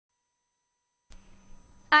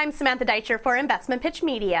I'm Samantha Deitcher for Investmentpitch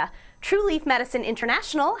Media. Trueleaf Medicine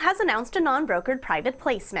International has announced a non-brokered private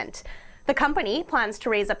placement. The company plans to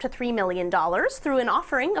raise up to $3 million through an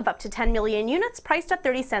offering of up to 10 million units priced at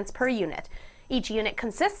 30 cents per unit. Each unit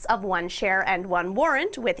consists of one share and one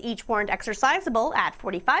warrant, with each warrant exercisable at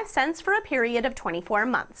 45 cents for a period of 24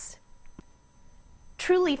 months.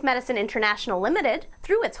 Trueleaf Medicine International Limited,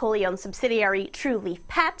 through its wholly owned subsidiary Trueleaf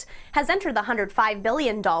Pet, has entered the $105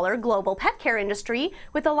 billion global pet care industry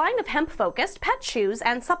with a line of hemp-focused pet chews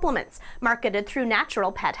and supplements marketed through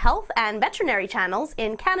natural pet health and veterinary channels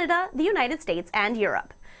in Canada, the United States, and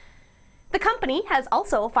Europe. The company has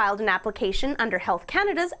also filed an application under Health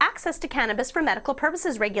Canada's Access to Cannabis for Medical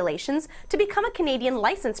Purposes regulations to become a Canadian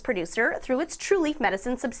licensed producer through its Trueleaf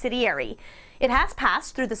Medicine subsidiary. It has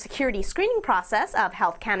passed through the security screening process of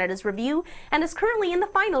Health Canada's review and is currently in the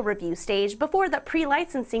final review stage before the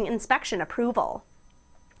pre-licensing inspection approval.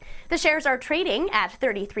 The shares are trading at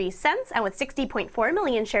 33 cents, and with 60.4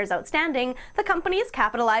 million shares outstanding, the company is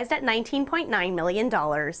capitalized at $19.9 million.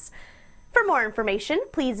 For more information,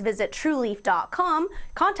 please visit trueleaf.com,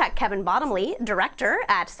 contact Kevin Bottomley, Director,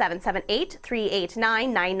 at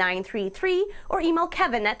 778-389-9933, or email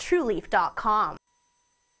kevin@trueleaf.com.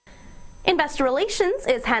 Investor Relations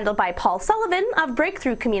is handled by Paul Sullivan of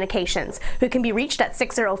Breakthrough Communications, who can be reached at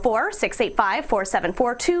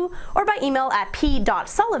 604-685-4742 or by email at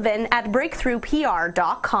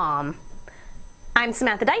p.sullivan@breakthroughpr.com. I'm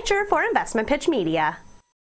Samantha Deitcher for Investmentpitch Media.